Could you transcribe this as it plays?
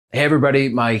Hey everybody,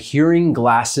 my hearing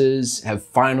glasses have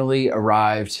finally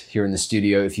arrived here in the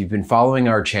studio. If you've been following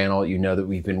our channel, you know that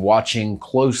we've been watching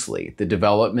closely the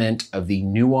development of the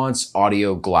Nuance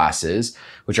audio glasses,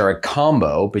 which are a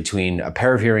combo between a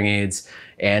pair of hearing aids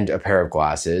and a pair of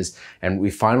glasses. And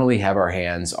we finally have our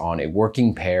hands on a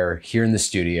working pair here in the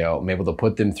studio. I'm able to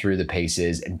put them through the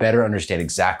paces and better understand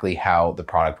exactly how the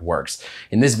product works.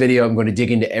 In this video, I'm going to dig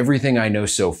into everything I know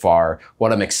so far,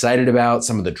 what I'm excited about,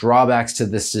 some of the drawbacks to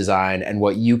this design, and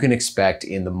what you can expect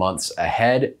in the months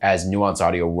ahead as Nuance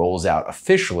Audio rolls out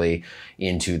officially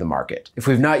into the market. If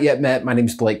we've not yet met, my name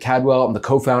is Blake Cadwell. I'm the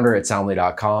co-founder at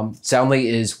Soundly.com. Soundly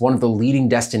is one of the leading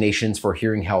destinations for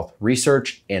hearing health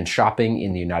research and shopping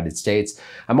in the United States.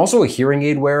 I'm also a hearing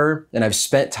aid wearer, and I've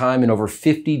spent time in over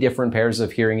 50 different pairs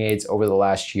of hearing aids over the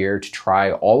last year to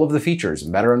try all of the features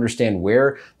and better understand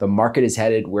where the market is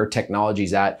headed, where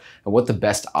technology's at, and what the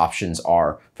best options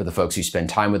are for the folks who spend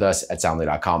time with us at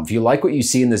Soundly.com. If you like what you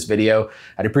see in this video,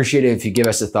 I'd appreciate it if you give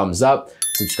us a thumbs up,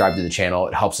 subscribe to the channel.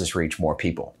 It helps us reach more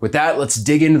people. With that, let's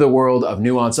dig into the world of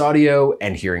Nuance Audio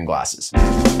and hearing glasses.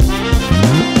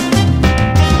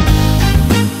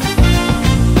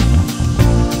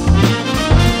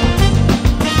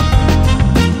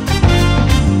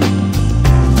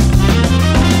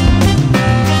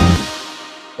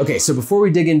 Okay, so before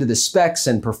we dig into the specs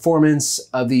and performance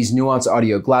of these Nuance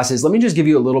Audio glasses, let me just give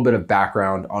you a little bit of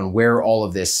background on where all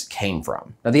of this came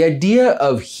from. Now, the idea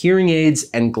of hearing aids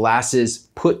and glasses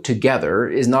put together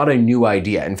is not a new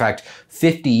idea. In fact,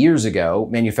 50 years ago,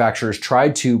 manufacturers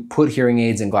tried to put hearing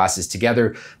aids and glasses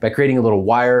together by creating a little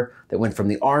wire that went from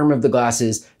the arm of the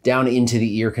glasses down into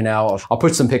the ear canal. I'll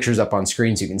put some pictures up on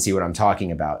screen so you can see what I'm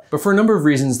talking about. But for a number of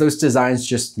reasons, those designs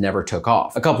just never took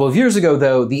off. A couple of years ago,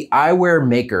 though, the eyewear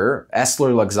maker,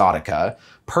 EssilorLuxottica,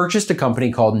 purchased a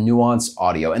company called Nuance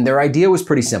Audio, and their idea was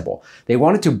pretty simple. They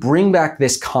wanted to bring back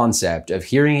this concept of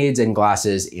hearing aids and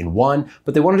glasses in one,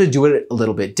 but they wanted to do it a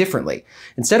little bit differently.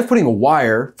 Instead of putting a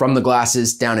wire from the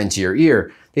glasses down into your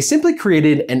ear, they simply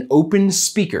created an open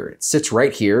speaker. It sits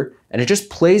right here, and it just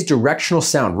plays directional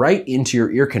sound right into your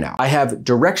ear canal. I have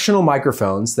directional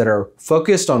microphones that are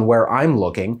focused on where I'm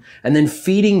looking, and then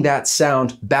feeding that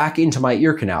sound back into my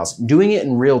ear canals, doing it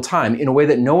in real time in a way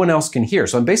that no one else can hear.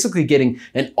 So I'm basically getting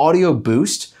an audio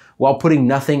boost while putting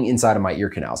nothing inside of my ear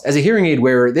canals. As a hearing aid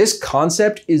wearer, this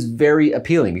concept is very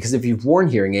appealing because if you've worn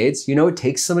hearing aids, you know it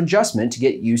takes some adjustment to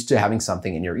get used to having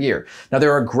something in your ear. Now,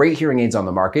 there are great hearing aids on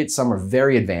the market. Some are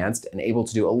very advanced and able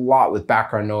to do a lot with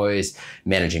background noise,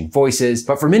 managing voices.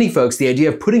 But for many folks, the idea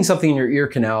of putting something in your ear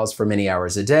canals for many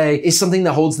hours a day is something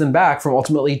that holds them back from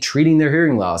ultimately treating their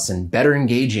hearing loss and better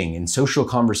engaging in social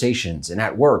conversations and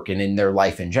at work and in their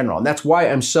life in general. And that's why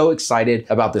I'm so excited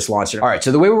about this launch. All right,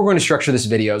 so the way we're going to structure this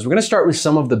video is we're going to start with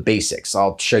some of the basics.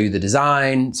 I'll show you the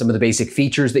design, some of the basic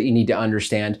features that you need to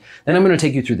understand. Then I'm going to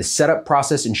take you through the setup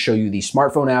process and show you the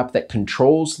smartphone app that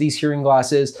controls these hearing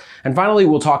glasses. And finally,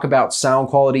 we'll talk about sound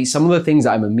quality, some of the things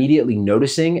I'm immediately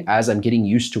noticing as I'm getting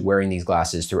used to wearing these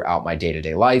glasses throughout my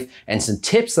day-to-day life, and some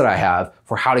tips that I have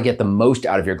for how to get the most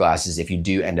out of your glasses if you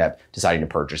do end up deciding to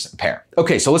purchase a pair.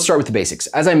 Okay, so let's start with the basics.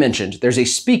 As I mentioned, there's a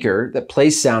speaker that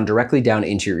plays sound directly down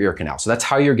into your ear canal. So that's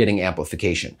how you're getting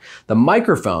amplification. The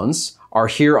microphones are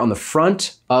here on the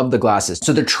front of the glasses.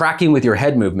 So they're tracking with your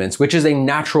head movements, which is a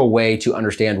natural way to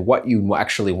understand what you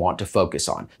actually want to focus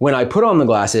on. When I put on the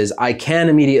glasses, I can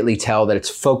immediately tell that it's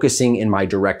focusing in my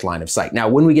direct line of sight. Now,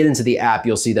 when we get into the app,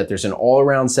 you'll see that there's an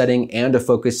all-around setting and a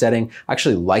focus setting. I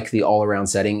actually like the all-around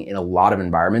setting in a lot of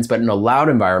environments, but in a loud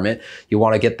environment, you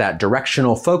want to get that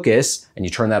directional focus, and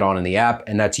you turn that on in the app,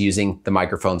 and that's using the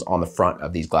microphones on the front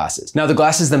of these glasses. Now, the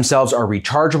glasses themselves are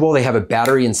rechargeable. They have a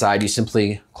battery inside. You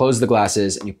simply close the glasses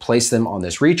and you place them on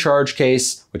this recharge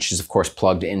case, which is of course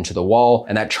plugged into the wall,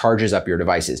 and that charges up your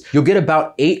devices. You'll get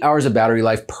about 8 hours of battery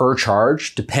life per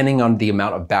charge, depending on the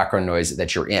amount of background noise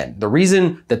that you're in. The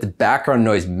reason that the background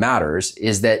noise matters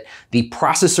is that the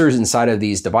processors inside of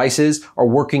these devices are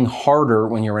working harder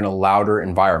when you're in a louder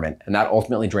environment, and that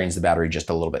ultimately drains the battery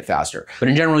just a little bit faster. But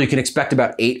in general, you can expect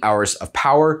about 8 hours of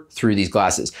power through these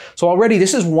glasses. So already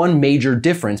this is one major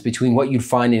difference between what you'd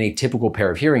find in a typical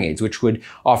pair of hearing aids, which would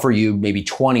offer you maybe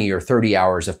 20 or 30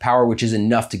 hours of power, which is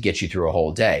enough to get you through a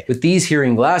whole day. With these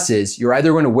hearing glasses, you're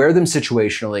either going to wear them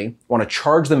situationally, want to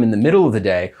charge them in the middle of the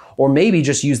day, or maybe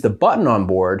just use the button on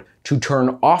board to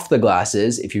turn off the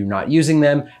glasses if you're not using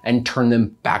them and turn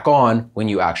them back on when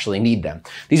you actually need them.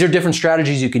 These are different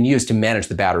strategies you can use to manage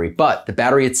the battery, but the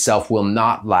battery itself will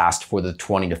not last for the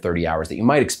 20 to 30 hours that you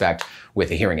might expect with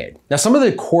a hearing aid. Now, some of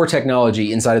the core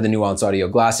technology inside of the Nuance Audio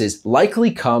glasses likely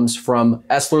comes from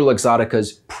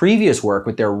EssilorLuxottica's previous work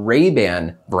with their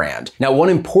Ray-Ban brand. Now, one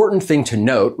important thing to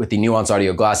note with the Nuance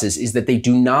Audio glasses is that they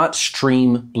do not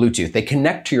stream Bluetooth. They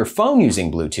connect to your phone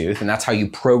using Bluetooth, and that's how you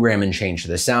program and change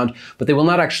the sound, but they will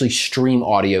not actually stream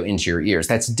audio into your ears.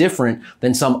 That's different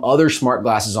than some other smart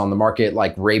glasses on the market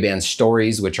like Ray-Ban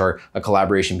Stories, which are a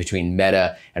collaboration between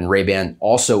Meta and Ray-Ban,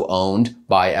 also owned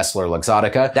by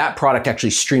EssilorLuxottica. That product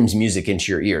actually streams music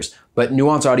into your ears, but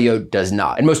Nuance Audio does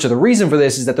not. And most of the reason for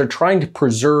this is that they're trying to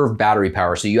preserve battery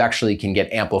power so you actually can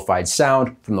get amplified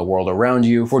sound from the world around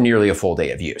you for nearly a full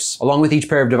day of use. Along with each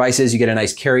pair of devices, you get a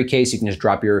nice carry case. You can just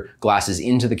drop your glasses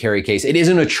into the carry case. It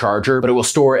isn't a charger, but it will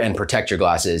store and protect your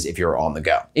glasses if you're on the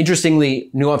go. Interestingly,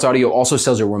 Nuance Audio also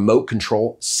sells a remote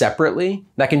control separately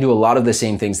that can do a lot of the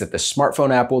same things that the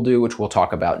smartphone app will do, which we'll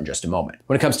talk about in just a moment.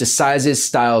 When it comes to sizes,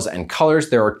 styles, and colors,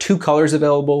 there are 2 colors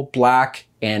available, black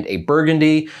and a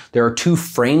burgundy. There are 2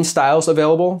 frame styles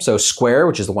available. So square,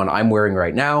 which is the one I'm wearing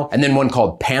right now, and then one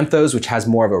called Panthos, which has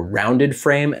more of a rounded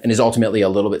frame and is ultimately a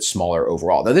little bit smaller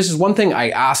overall. Now, this is one thing I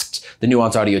asked the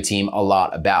Nuance Audio team a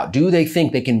lot about. Do they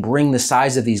think they can bring the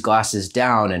size of these glasses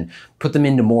down and put them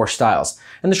into more styles?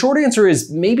 And the short answer is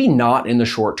maybe not in the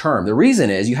short term. The reason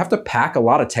is you have to pack a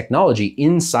lot of technology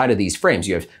inside of these frames.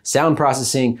 You have sound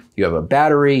processing, you have a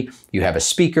battery, you have a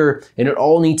speaker, and it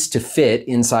all needs to fit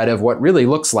inside of what really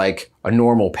looks like a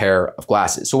normal pair of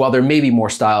glasses. So while there may be more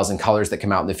styles and colors that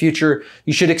come out in the future,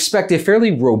 you should expect a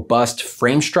fairly robust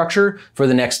frame structure for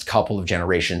the next couple of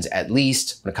generations, at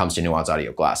least when it comes to Nuance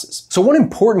Audio glasses. So one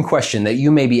important question that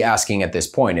you may be asking at this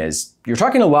point is, you're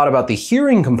talking a lot about the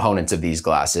hearing components of these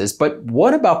glasses, but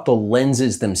what about the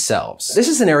lenses themselves? This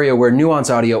is an area where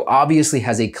Nuance Audio obviously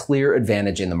has a clear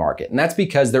advantage in the market, and that's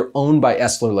because they're owned by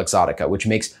EssilorLuxottica, which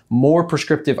makes more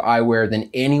prescriptive eyewear than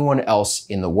anyone else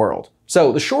in the world.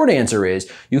 So the short answer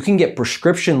is you can get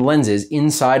prescription lenses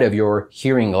inside of your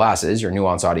hearing glasses, your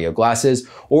Nuance Audio glasses,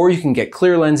 or you can get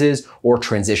clear lenses or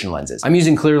transition lenses. I'm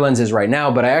using clear lenses right now,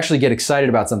 but I actually get excited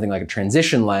about something like a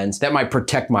transition lens that might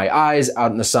protect my eyes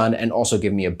out in the sun and also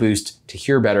give me a boost to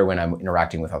hear better when I'm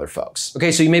interacting with other folks.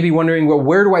 Okay, so you may be wondering, well,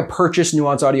 where do I purchase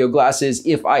Nuance Audio glasses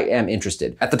if I am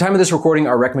interested? At the time of this recording,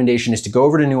 our recommendation is to go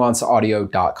over to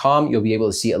nuanceaudio.com. You'll be able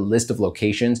to see a list of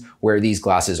locations where these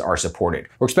glasses are supported.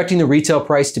 We're expecting the retail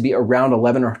price to be around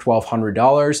 $1,100 or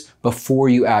 $1,200 before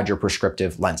you add your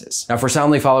prescriptive lenses. Now, for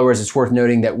Soundly followers, it's worth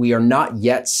noting that we are not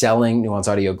yet selling Nuance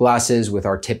Audio glasses with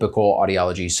our typical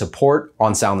audiology support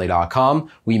on soundly.com.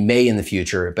 We may in the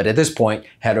future, but at this point,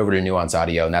 head over to Nuance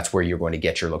Audio, and that's where you're going to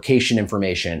get your location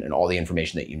information and all the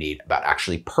information that you need about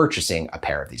actually purchasing a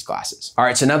pair of these glasses. All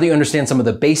right, so now that you understand some of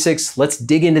the basics, let's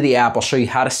dig into the app. I'll show you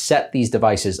how to set these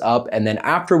devices up, and then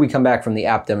after we come back from the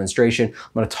app demonstration,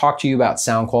 I'm going to talk to you about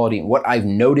sound quality and what I've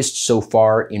noticed so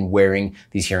far in wearing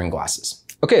these hearing glasses.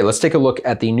 Okay, let's take a look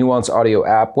at the Nuance Audio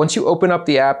app. Once you open up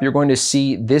the app, you're going to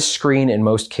see this screen in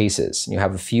most cases. You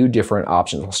have a few different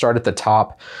options. We'll start at the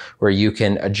top where you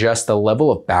can adjust the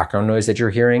level of background noise that you're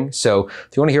hearing. So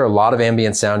if you want to hear a lot of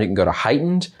ambient sound, you can go to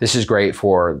heightened. This is great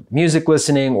for music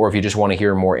listening, or if you just want to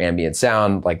hear more ambient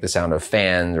sound, like the sound of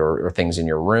fans or things in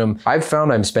your room. I've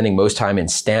found I'm spending most time in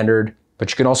standard, but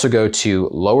you can also go to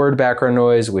lowered background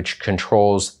noise, which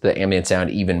controls the ambient sound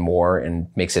even more and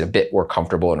makes it a bit more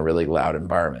comfortable in a really loud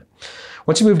environment.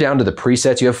 Once you move down to the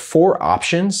presets, you have 4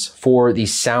 options for the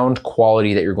sound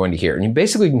quality that you're going to hear. And you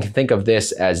basically can think of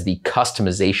this as the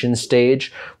customization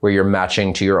stage where you're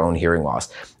matching to your own hearing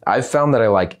loss. I've found that I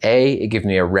like A, it gives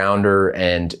me a rounder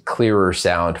and clearer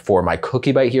sound for my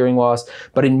cookie bite hearing loss,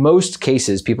 but in most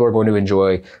cases, people are going to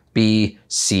enjoy B,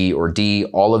 C, or D.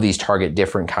 All of these target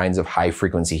different kinds of high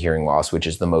frequency hearing loss, which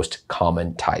is the most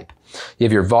common type. You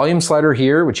have your volume slider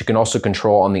here, which you can also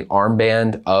control on the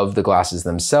armband of the glasses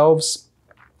themselves.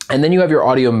 And then you have your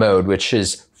audio mode, which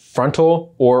is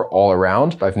frontal or all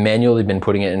around. I've manually been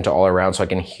putting it into all around so I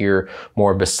can hear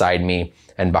more beside me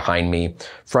and behind me.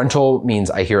 Frontal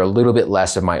means I hear a little bit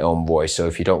less of my own voice. So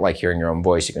if you don't like hearing your own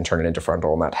voice, you can turn it into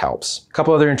frontal and that helps. A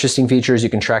couple other interesting features, you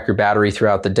can track your battery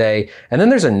throughout the day. And then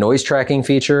there's a noise tracking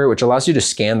feature, which allows you to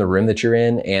scan the room that you're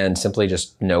in and simply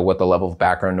just know what the level of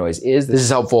background noise is. This is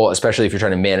helpful, especially if you're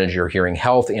trying to manage your hearing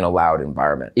health in a loud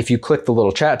environment. If you click the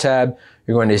little chat tab, you're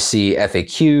you're going to see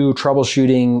FAQ,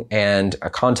 troubleshooting, and a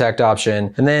contact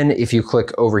option. And then if you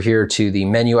click over here to the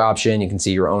menu option, you can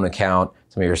see your own account,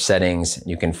 some of your settings, and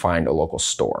you can find a local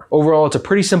store. Overall, it's a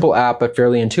pretty simple app, but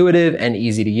fairly intuitive and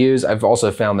easy to use. I've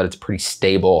also found that it's pretty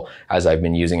stable as I've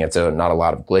been using it, so not a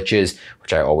lot of glitches,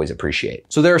 which I always appreciate.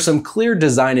 So there are some clear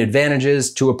design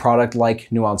advantages to a product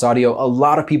like Nuance Audio. A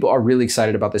lot of people are really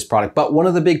excited about this product, but one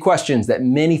of the big questions that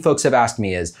many folks have asked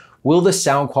me is, will the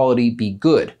sound quality be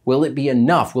good? Will it be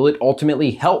enough? Will it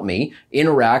ultimately help me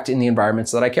interact in the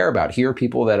environments that I care about? Hear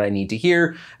people that I need to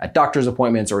hear at doctor's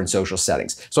appointments or in social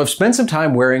settings. So I've spent some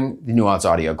time wearing the Nuance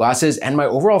Audio glasses, and my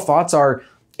overall thoughts are,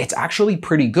 it's actually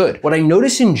pretty good. What I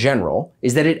notice in general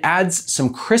is that it adds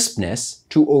some crispness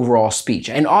to overall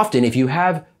speech. And often if you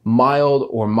have mild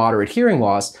or moderate hearing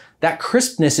loss, that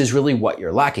crispness is really what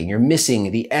you're lacking. You're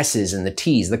missing the S's and the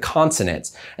T's, the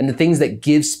consonants, and the things that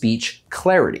give speech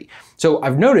clarity. So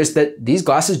I've noticed that these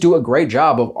glasses do a great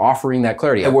job of offering that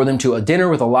clarity. I wore them to a dinner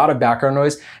with a lot of background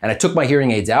noise, and I took my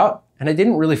hearing aids out, and I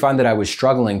didn't really find that I was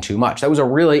struggling too much. That was a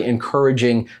really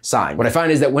encouraging sign. What I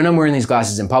find is that when I'm wearing these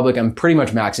glasses in public, I'm pretty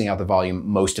much maxing out the volume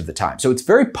most of the time. So it's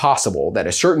very possible that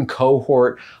a certain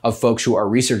cohort of folks who are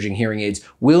researching hearing aids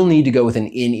will need to go with an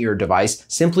in-ear device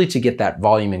simply to get that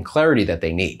volume and clarity that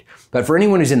they need. But for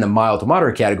anyone who's in the mild to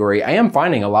moderate category, I am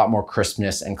finding a lot more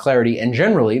crispness and clarity, and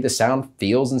generally the sound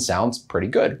feels and sounds pretty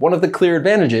good. One of the clear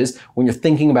advantages when you're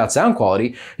thinking about sound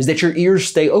quality is that your ears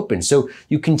stay open, so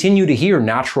you continue to hear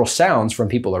natural sounds from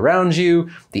people around you,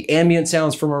 the ambient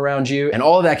sounds from around you, and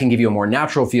all of that can give you a more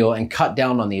natural feel and cut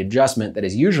down on the adjustment that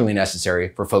is usually necessary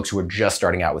for folks who are just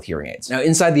starting out with hearing aids. Now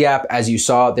inside the app, as you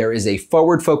saw, there is a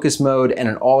forward focus mode and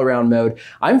an all-around mode.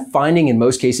 I'm finding in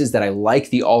most cases that I like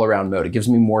the all-around mode. It gives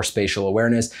me more spatial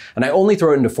awareness, and I only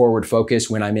throw it into forward focus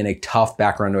when I'm in a tough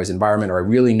background noise environment or I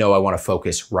really know I want to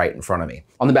focus right in front of me.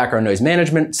 On the background noise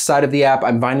management side of the app,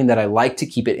 I'm finding that I like to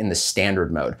keep it in the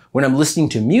standard mode. When I'm listening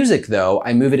to music though,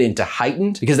 I move it into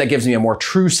heightened because that gives me a more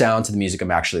true sound to the music I'm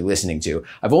actually listening to.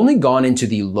 I've only gone into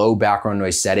the low background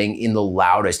noise setting in the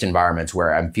loudest environments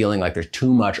where I'm feeling like there's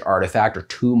too much artifact or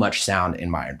too much sound in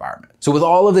my environment. So with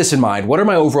all of this in mind, what are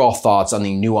my overall thoughts on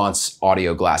the Nuance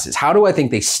Audio glasses? How do I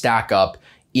think they stack up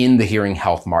in the hearing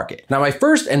health market? Now, my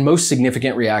first and most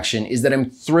significant reaction is that I'm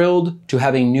thrilled to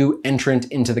have a new entrant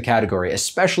into the category,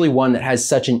 especially one that has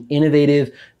such an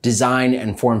innovative design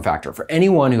and form factor. For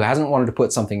anyone who hasn't wanted to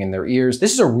put something in their ears,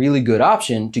 this is a really good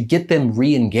option to get them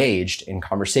re-engaged in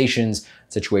conversations,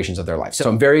 situations of their life. So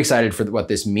I'm very excited for what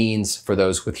this means for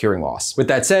those with hearing loss. With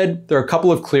that said, there are a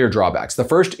couple of clear drawbacks. The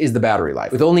first is the battery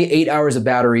life. With only 8 hours of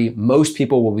battery, most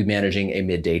people will be managing a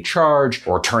midday charge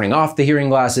or turning off the hearing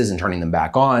glasses and turning them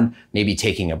back on, maybe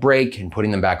taking a break and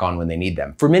putting them back on when they need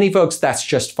them. For many folks, that's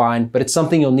just fine, but it's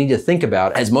something you'll need to think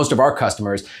about as most of our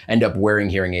customers end up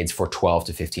wearing hearing aids for 12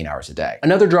 to 15 hours a day.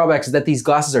 Another drawback is that these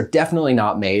glasses are definitely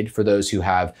not made for those who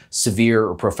have severe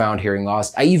or profound hearing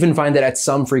loss. I even find that at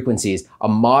some frequencies, a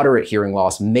moderate hearing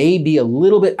loss may be a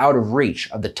little bit out of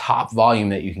reach of the top volume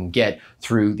that you can get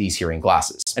through these hearing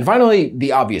glasses. And finally,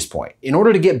 the obvious point. In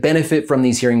order to get benefit from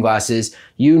these hearing glasses,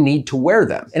 you need to wear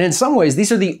them. And in some ways,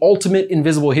 these are the ultimate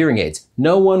invisible hearing aids.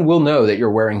 No one will know that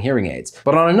you're wearing hearing aids.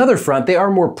 But on another front, they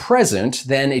are more present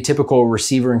than a typical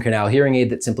receiver and canal hearing aid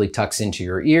that simply tucks into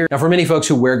your ear. Now, for many folks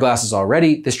who wear glasses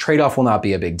already, this trade-off will not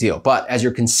be a big deal. But as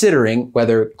you're considering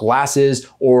whether glasses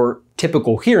or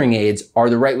typical hearing aids are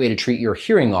the right way to treat your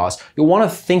hearing loss, you'll want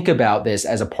to think about this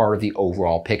as a part of the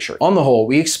overall picture. On the whole,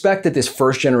 we expect that this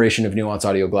first generation of Nuance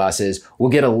Audio glasses will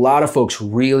get a lot of folks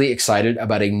really excited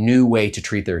about a new way to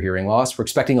treat their hearing loss. We're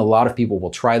expecting a lot of people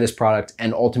will try this product,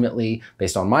 and ultimately,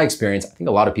 based on my experience, I think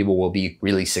a lot of people will be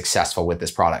really successful with this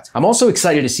product. I'm also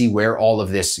excited to see where all of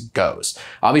this goes.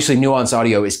 Obviously, Nuance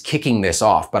Audio is kicking this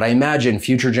off, but I imagine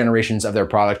future generations of their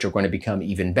product are going to become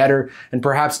even better, and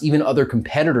perhaps even other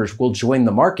competitors will join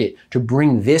the market to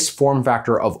bring this form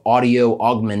factor of audio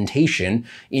augmentation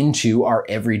into our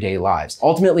everyday lives.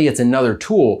 Ultimately, it's another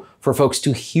tool for folks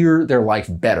to hear their life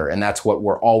better, and that's what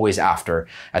we're always after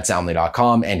at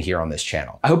Soundly.com and here on this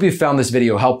channel. I hope you found this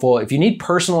video helpful. If you need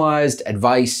personalized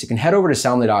advice, you can head over to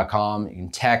Soundly.com. You can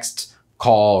text,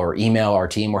 call, or email our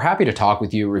team. We're happy to talk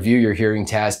with you, review your hearing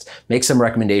test, make some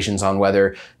recommendations on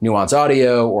whether Nuance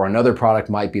Audio or another product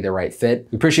might be the right fit.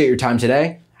 We appreciate your time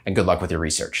today, and good luck with your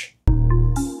research.